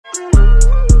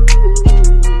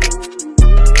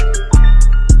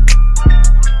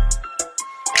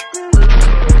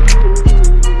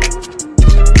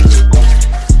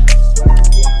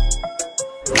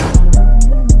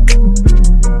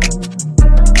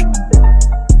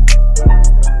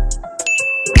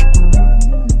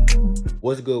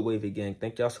good, Wavy Gang?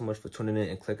 Thank y'all so much for tuning in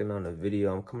and clicking on the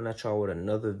video. I'm coming at y'all with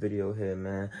another video here,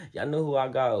 man. Y'all know who I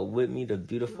got with me, the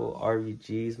beautiful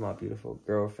REGs, my beautiful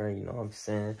girlfriend, you know what I'm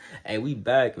saying? Hey, we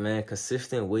back, man.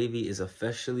 Consistent Wavy is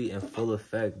officially in full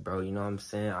effect, bro. You know what I'm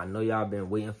saying? I know y'all been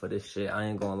waiting for this shit. I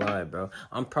ain't gonna lie, bro.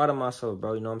 I'm proud of myself,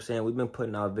 bro. You know what I'm saying? We've been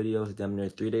putting out videos damn near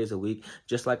 3 days a week,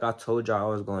 just like I told y'all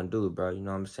I was gonna do, bro. You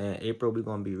know what I'm saying? April, we're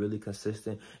gonna be really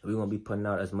consistent, and we're gonna be putting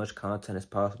out as much content as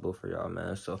possible for y'all,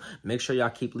 man. So make sure y'all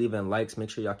keep leaving likes, make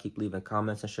sure y'all keep leaving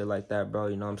comments and shit like that, bro.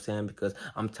 You know what I'm saying? Because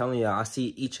I'm telling y'all, I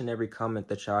see each and every comment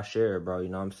that y'all share, bro. You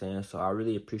know what I'm saying? So I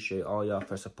really appreciate all y'all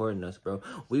for supporting us, bro.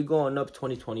 We going up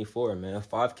 2024, man.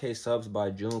 5K subs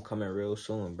by June coming real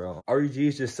soon, bro.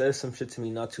 REGs just said some shit to me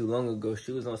not too long ago.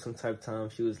 She was on some type of time.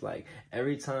 She was like,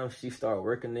 every time she start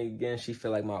working again, she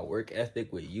feel like my work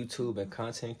ethic with YouTube and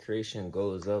content creation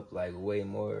goes up like way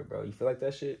more, bro. You feel like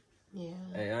that shit? Yeah.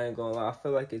 Hey, I ain't gonna lie, I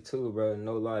feel like it too, bro.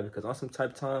 No lie, because on some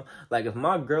type of time, like if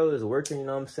my girl is working, you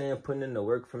know what I'm saying, putting in the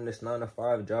work from this 9 to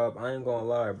 5 job, I ain't gonna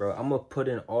lie, bro. I'm gonna put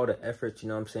in all the efforts, you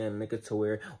know what I'm saying, make it to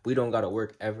where we don't gotta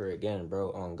work ever again,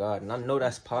 bro, on God. And I know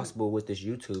that's possible with this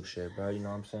YouTube shit, bro, you know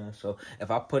what I'm saying? So if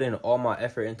I put in all my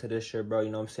effort into this shit, bro, you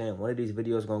know what I'm saying, one of these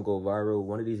videos gonna go viral,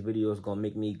 one of these videos gonna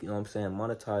make me, you know what I'm saying,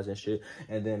 monetize and shit,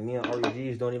 and then me and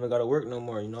REGs don't even gotta work no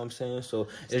more, you know what I'm saying? So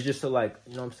it's just like,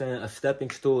 you know what I'm saying, a stepping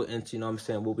stool into, you know what I'm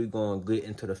saying, what we gonna get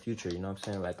into the future, you know what I'm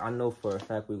saying? Like, I know for a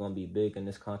fact we're gonna be big in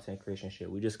this content creation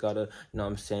shit. We just gotta, you know what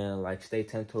I'm saying, like, stay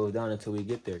 10 toes down until we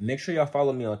get there. Make sure y'all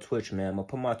follow me on Twitch, man. I'm gonna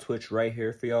put my Twitch right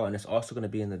here for y'all, and it's also gonna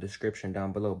be in the description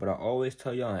down below. But I always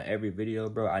tell y'all in every video,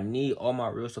 bro, I need all my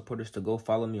real supporters to go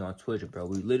follow me on Twitch, bro.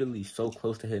 We literally so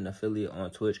close to hitting affiliate on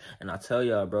Twitch, and I tell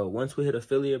y'all, bro, once we hit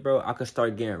affiliate, bro, I can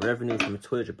start getting revenue from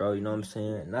Twitch, bro, you know what I'm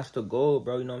saying? And that's the goal,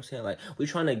 bro, you know what I'm saying? Like, we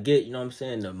trying to get, you know what I'm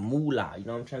saying, the moolah, you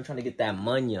know what I'm trying to get that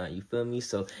money, you feel me?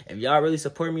 So if y'all really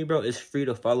support me, bro, it's free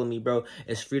to follow me, bro.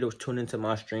 It's free to tune into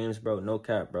my streams, bro. No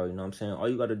cap, bro. You know what I'm saying? All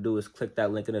you gotta do is click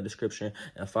that link in the description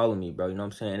and follow me, bro. You know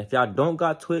what I'm saying? And if y'all don't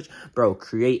got Twitch, bro,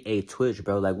 create a Twitch,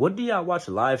 bro. Like, what do y'all watch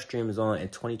live streams on in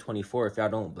 2024 if y'all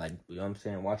don't, like, you know what I'm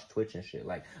saying, watch Twitch and shit?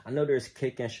 Like, I know there's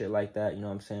Kick and shit like that, you know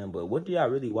what I'm saying? But what do y'all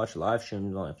really watch live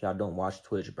streams on if y'all don't watch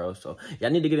Twitch, bro? So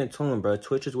y'all need to get in tune, bro.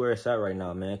 Twitch is where it's at right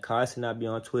now, man. Kai not be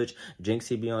on Twitch.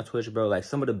 Jinxie be on Twitch, bro. Like,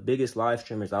 some of the biggest live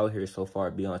streamers out here so far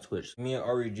be on Twitch. Me and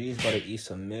REG's about to eat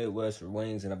some Midwest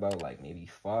wings in about like maybe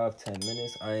 5-10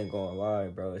 minutes. I ain't gonna lie,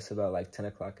 bro. It's about like 10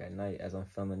 o'clock at night as I'm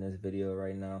filming this video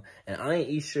right now. And I ain't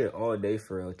eat shit all day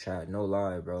for real, chat. No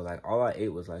lie, bro. Like, all I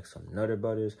ate was like some Nutter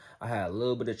Butters. I had a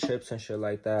little bit of chips and shit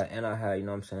like that. And I had, you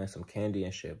know what I'm saying, some candy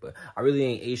and shit. But I really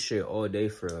ain't ate shit all day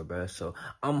for real, bro. So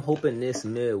I'm hoping this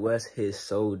Midwest hits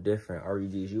so different.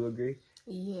 REG's, you agree?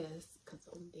 Yes, because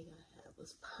the only thing I had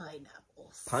was pineapples.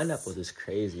 Pineapples is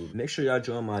crazy. Make sure y'all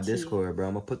join my Discord, bro.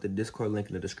 I'm gonna put the Discord link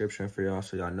in the description for y'all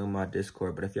so y'all know my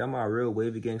Discord. But if y'all my real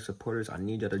Wavy Gang supporters, I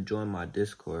need y'all to join my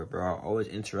Discord, bro. I always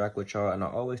interact with y'all, and I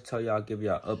always tell y'all, give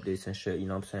y'all updates and shit, you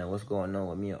know what I'm saying? What's going on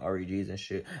with me and REGs and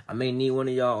shit. I may need one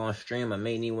of y'all on stream. I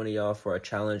may need one of y'all for a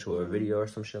challenge or a video or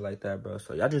some shit like that, bro.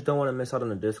 So y'all just don't want to miss out on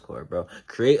the Discord, bro.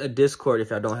 Create a Discord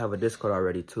if y'all don't have a Discord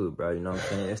already, too, bro. You know what I'm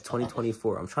saying? It's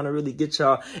 2024. I'm trying to really get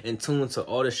y'all in tune to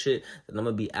all the shit that I'm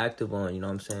gonna be active on, you know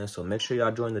what I'm saying? So make sure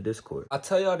y'all join the Discord. I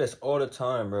tell y'all this all the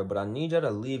time, bro, but I need y'all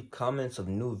to leave comments of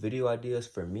new video ideas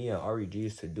for me and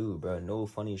REGs to do, bro. No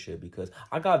funny shit, because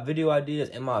I got video ideas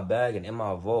in my bag and in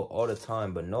my vault all the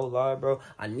time, but no lie, bro,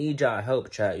 I need y'all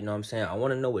help, chat, you know what I'm saying? I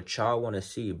want to know what y'all want to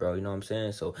see, bro, you know what I'm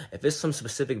saying? So if it's some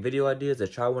specific video ideas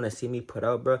that y'all want to see me put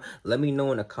out, bro, let me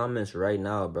know in the comments right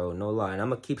now, bro. No lie. And I'm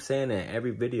gonna keep saying it in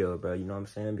every video, bro, you know what I'm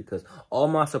saying? Because all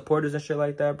my supporters and shit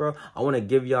like that, bro, I want to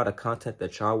give y'all the content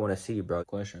that y'all want to see, bro.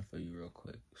 Question for you real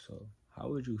quick. So how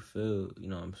would you feel, you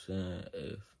know what I'm saying,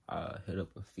 if I hit up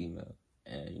a female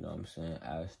and, you know what I'm saying,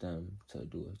 ask them to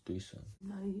do a threesome?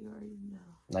 No, you already know.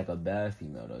 Like a bad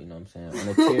female, though, you know what I'm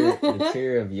saying? On the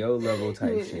tier of your level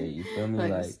type shit, you feel me?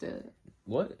 Like a stud.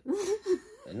 What?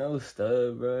 No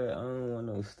stud, bro. I don't want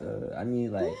no stud. I need,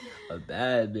 like, a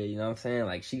bad bitch, you know what I'm saying?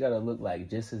 Like, she gotta look, like,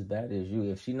 just as bad as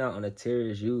you. If she not on a tier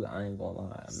as you, I ain't gonna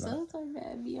lie. Studs are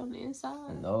bad, be on the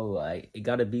inside. No, like, it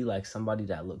gotta be, like, somebody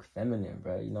that look feminine,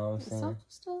 bro. You know what I'm saying? Some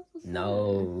stuff is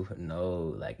No.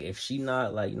 Like, if she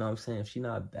not, like, you know what I'm saying? If she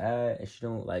not bad and she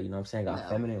don't, like, you know what I'm saying, got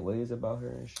feminine ways about her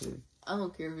and shit. I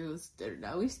don't care if it was stud or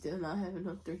not. We still not having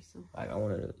no threesome. Like, I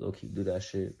wanted to low-key do that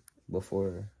shit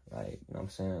before, like, you know what I'm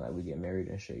saying, like, we get married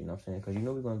and shit, you know what I'm saying, because you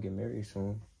know we're gonna get married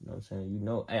soon, you know what I'm saying, you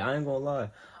know, hey, I ain't gonna lie,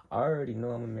 I already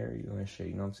know I'm gonna marry you and shit,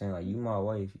 you know what I'm saying, like, you my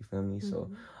wife, you feel me,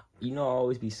 so, you know, I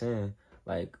always be saying,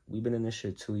 like, we've been in this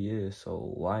shit 2 years, so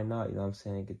why not, you know what I'm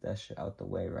saying, get that shit out the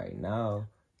way right now,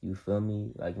 You feel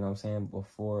me? Like, you know what I'm saying?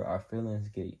 Before our feelings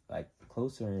get, like,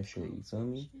 closer and shit. You feel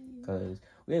me? Because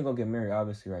we ain't gonna get married,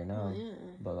 obviously, right now. Yeah.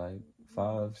 But, like,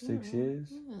 5, 6 years.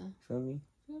 Yeah. Feel me?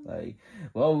 Like,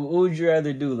 what would you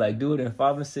rather do? Like, do it in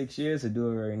 5 or 6 years or do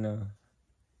it right now?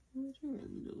 What would you rather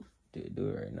do? Do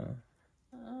it right now.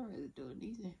 I don't really do it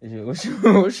either.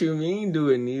 What you mean do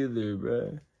it neither,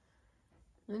 bruh?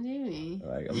 What do you mean?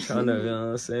 Like, I'm trying to, you know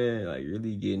what I'm saying? Like,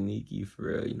 really get Nikki for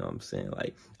real, you know what I'm saying?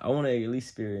 Like, I want to at least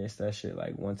experience that shit,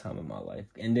 like, one time in my life.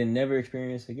 And then never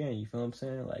experience again, you feel what I'm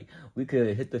saying? Like, we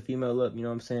could hit the female up, you know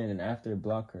what I'm saying? And after,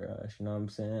 block her ass, you know what I'm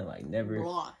saying? Like, never...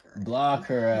 Block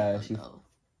her ass.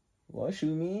 What you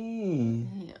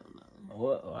mean? Hell no.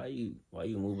 What? Why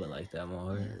you moving like that, my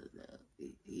heart?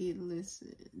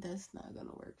 Listen, that's not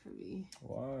gonna work for me.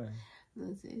 Why?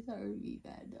 Listen, it's already be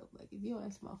bad though. Like if you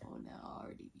answer my phone now, I'll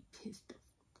already be pissed off.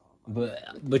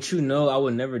 But you know, I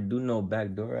would never do no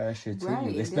backdoor ass shit to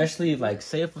you. Especially like,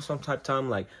 say for some type of time,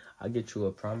 like I get you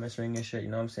a promise ring and shit. You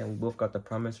know what I'm saying? We both got the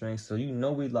promise ring, so you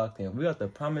know we locked in. We got the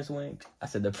promise wings. I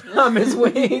said the promise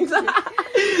wings.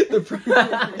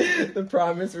 The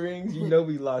promise rings. You know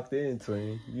we locked in,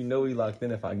 twin. You know we locked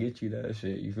in if I get you that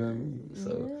shit. You feel me?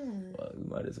 So well, we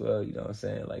might as well. You know what I'm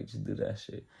saying? Like just do that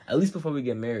shit. At least before we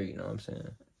get married. You know what I'm saying?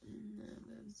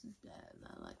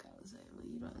 Like I was saying, when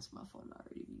you don't answer my phone, I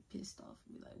already be pissed off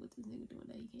and be like, what this nigga doing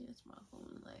that he can't answer my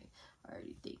phone? Like, I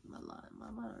already think my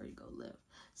mind already go left.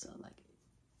 So, like,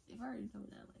 if I already know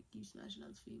that, like, you smash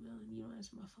another female and you don't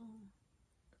answer my phone,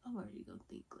 I'm already gonna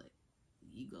think, like,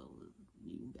 you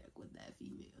back with that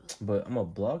female. But I'm a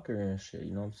blocker and shit,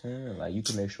 you know what I'm saying? Like, you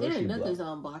can make sure it she ain't nothing to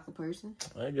unblock a person.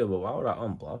 I do, but why would I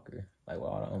unblock her? Like,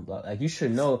 why would I unblock? Like, you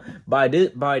should know, by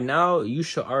now, you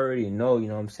should already know, you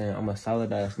know what I'm saying? I'm a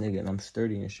solid ass nigga and I'm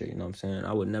sturdy and shit, you know what I'm saying?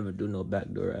 I would never do no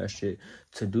backdoor ass shit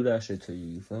to do that shit to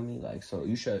you feel me? Like, so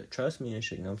you should trust me and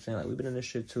shit, you know what I'm saying? Like, we've been in this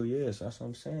shit 2 years, so that's what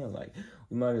I'm saying. Like,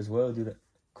 we might as well do that.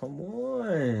 Come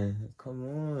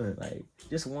on. Like,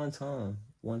 just one time.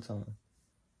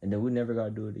 And then we never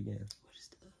gotta do it again.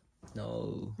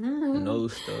 No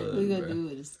stud. We gonna do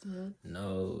it a stud.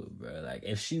 No, bro. Like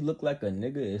if she look like a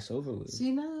nigga, it's over with.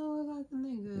 She not look like a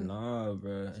nigga. Nah,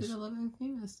 bro. She don't look like a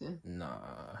female still.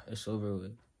 Nah, it's over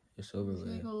with. She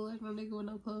ain't gonna look like no nigga with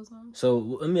no clothes on. So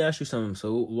let me ask you something.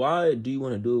 So why do you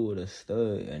want to do it with a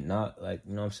stud and not like,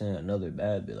 you know what I'm saying, another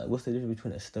bad bitch? Like what's the difference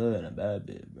between a stud and a bad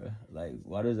bitch, bro? Like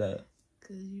why does that?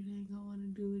 Cause you ain't gonna want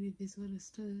to do it if it's with a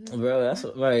stud. Bro, that's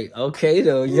like, okay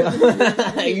though, yeah.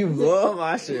 You blowing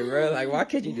my shit, bro. Like, why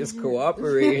can't you just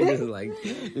cooperate and just like,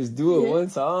 just do it one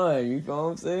time? You know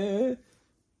what I'm saying?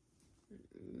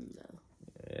 No.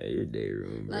 Yeah, your day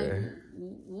room, bro. Like,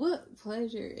 what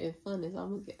pleasure and fun is I'm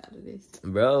gonna get out of this?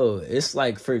 Bro, it's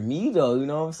like for me though, you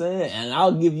know what I'm saying? And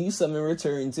I'll give you some in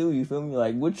return too, you feel me?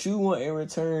 Like what you want in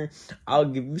return, I'll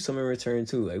give you some in return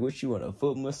too. Like what you want, a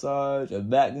foot massage, a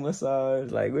back massage,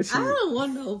 like what you... I don't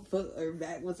want no foot or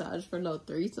back massage for no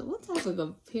threesome. What type of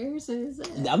comparison is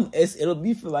that? It'll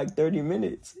be for like 30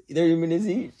 minutes. 30 minutes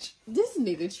each. This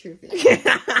nigga tripping.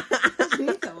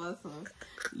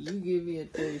 You give me a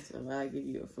threesome, I give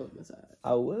you a foot massage.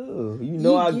 I will. You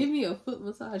know give me a foot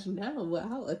massage now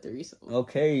without a threesome.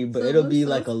 Okay, but it'll be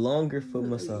like a longer foot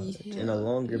massage and a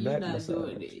longer back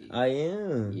massage. I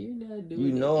am. You're not doing it.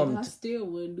 You know I still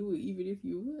wouldn't do it even if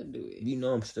you would do it. You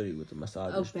know I'm steady with the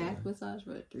massage. A back massage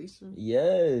for a threesome?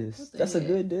 Yes. That's a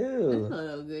good deal. That's not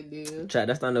no good deal. Chat,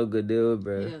 that's not no good deal,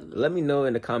 bro. Yeah, no. Let me know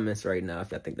in the comments right now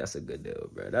if y'all think that's a good deal,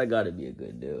 bro. That gotta be a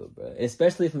good deal, bro.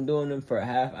 Especially if I'm doing them for a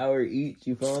half hour each,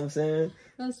 you feel what I'm saying?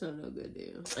 That's not no good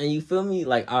deal. And you feel me?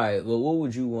 Like, all right, well, what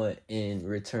would you want in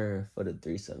return for the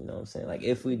threesome? You know what I'm saying? Like,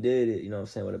 if we did it, you know what I'm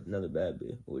saying, with another bad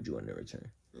bitch, what would you want in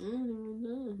return? I don't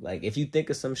know. Like, if you think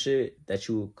of some shit that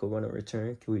you could want in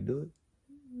return, can we do it?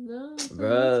 No, so bro.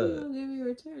 what you gonna give me a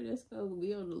return? That's gonna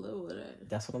be on the level of that.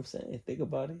 That's what I'm saying. Think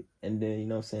about it. And then, you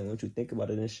know what I'm saying, once you think about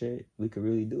it and shit, we could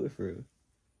really do it for real.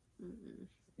 Mm-mm.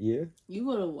 Yeah? You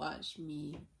wanna watch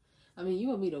me... I mean, you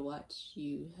want me to watch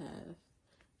you have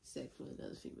sex with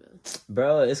another female.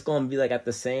 Bro, it's gonna be like at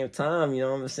the same time, you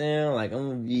know what I'm saying? Like, I'm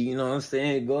gonna be, you know what I'm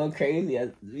saying, going crazy.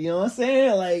 You know what I'm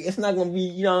saying? Like, it's not gonna be,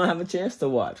 you don't have a chance to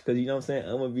watch. Because, you know what I'm saying,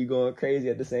 I'm gonna be going crazy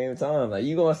at the same time. Like,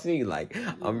 you gonna see, like,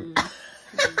 I'm...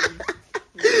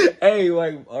 Hey,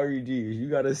 like, REGs, you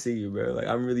gotta see, bro. Like,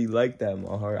 I'm really like that,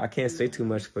 my heart. I can't say too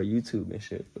much for YouTube and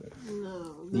shit, but...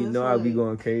 No, you know I'll be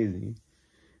going crazy.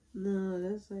 No,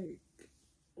 that's like...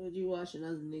 Would you watch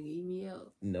another nigga eat me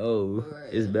out? No,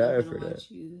 it's bad for that.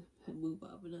 You move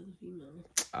up another female.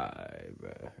 Alright,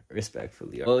 bro.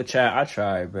 Respectfully. Oh, chat, I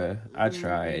tried, bro. I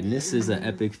tried. And this is an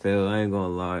epic fail. I ain't gonna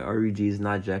lie. REG is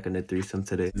not jacking the threesome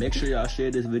today. Make sure y'all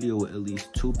share this video with at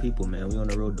least 2 people, man. We on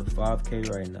the road to 5K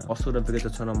right now. Also, don't forget to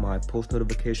turn on my post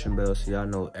notification bell so y'all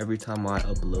know every time I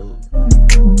upload.